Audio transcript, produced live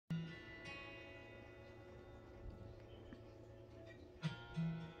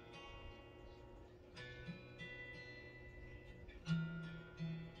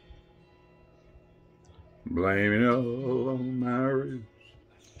blaming it all on my roots.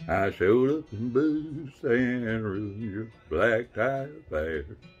 I showed up in boots and ruined your black tie affair.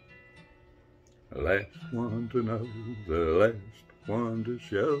 The last one to know, the last one to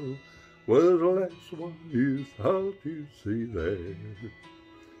show, was the last one you thought you'd see there.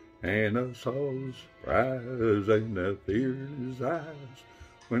 And I saw the surprise and the fear in his eyes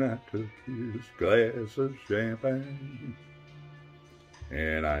when I took his glass of champagne.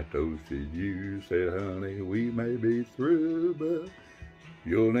 And I toasted you, said, honey, we may be through, but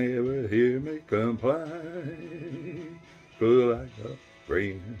you'll never hear me complain. 'Cause I got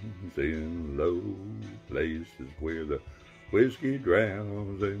friends in low places where the whiskey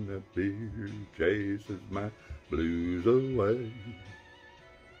drowns and the beer chases my blues away.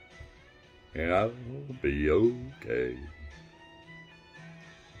 And I'll be okay.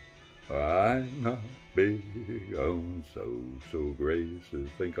 I'm not big on social graces.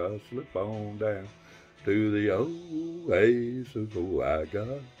 Think I'll slip on down to the oasis. Oh, I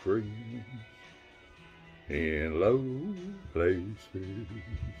got friends in low places.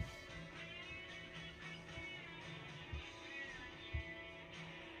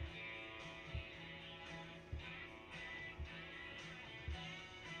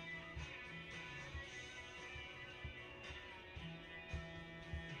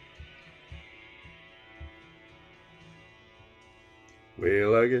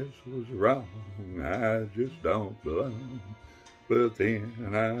 Well, I guess I was wrong, I just don't belong. But then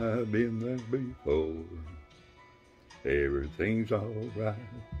I've been there before. Everything's alright,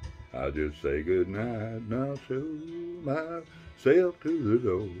 I'll just say goodnight and I'll show myself to the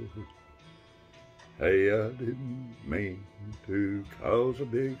door. Hey, I didn't mean to cause a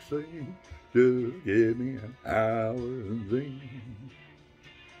big scene, just give me an hour and zing.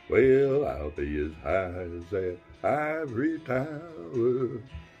 Well, I'll be as high as that ivory tower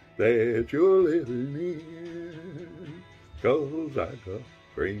that you're living in. 'Cause I got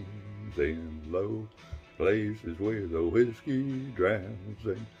friends in low places where the whiskey drowns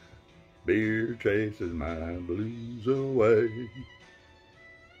and beer chases my blues away.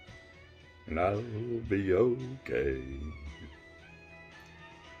 And I'll be okay.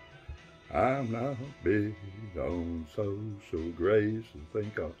 I'm not big on social grace and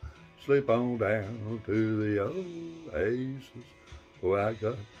think I'll slip on down to the oasis. Oh, I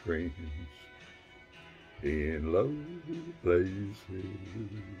got friends in low places.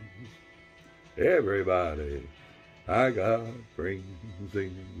 Everybody, I got friends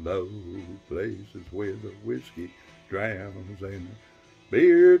in low places where the whiskey drowns and the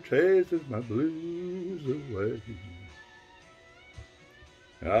beer chases my blues away.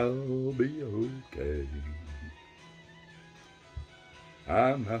 I'll be okay.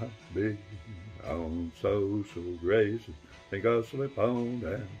 I'm not big on social graces. Think I'll slip on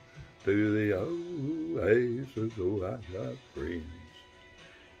down to the oasis. Oh, I got friends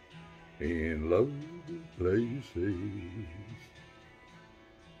in low places.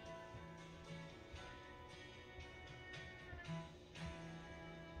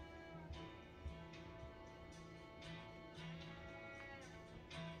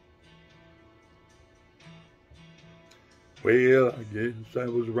 Well, I guess I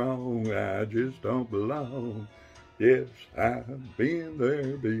was wrong, I just don't belong. Yes, I've been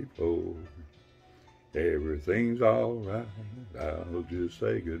there before. Everything's alright, I'll just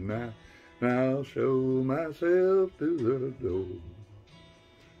say goodnight, and I'll show myself to the door.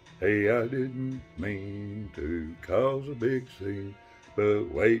 Hey, I didn't mean to cause a big scene,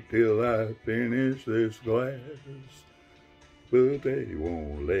 but wait till I finish this glass. But they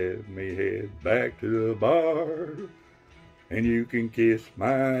won't let me head back to the bar. And you can kiss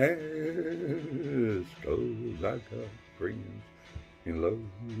my ass, 'cause I got friends in low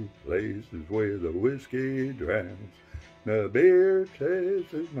places where the whiskey drowns, the beer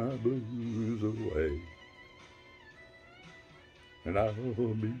chases my blues away. And I'll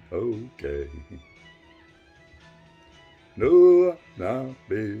be okay. No, I'm not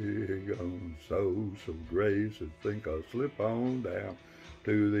big on social graces. Think I'll slip on down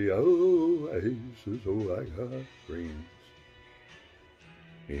to the oasis. Oh, I got friends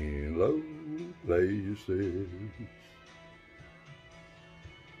in low places.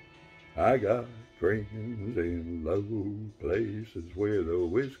 I got friends in low places where the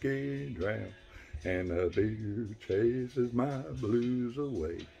whiskey drowns and the beer chases my blues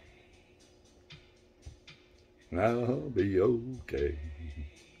away. And I'll be okay.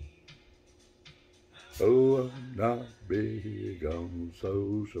 Oh, I'm not big on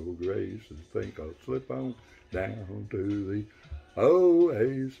social graces. Think I'll slip on down to the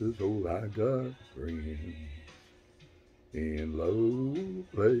oasis. Oh, I got friends in low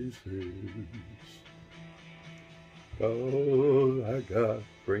places. Oh, I got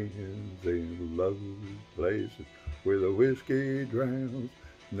friends in low places where the whiskey drowns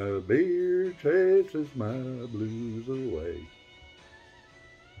and the beer chases my blues away.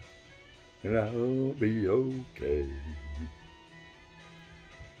 And I'll be okay.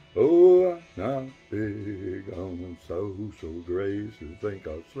 Oh, I'm not big on social graces. Think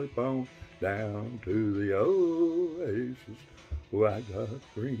I'll slip on down to the oasis. Oh, I got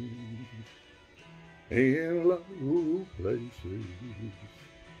friends in low places.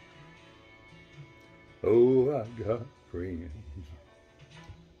 Oh, I got friends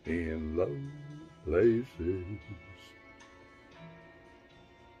in low places.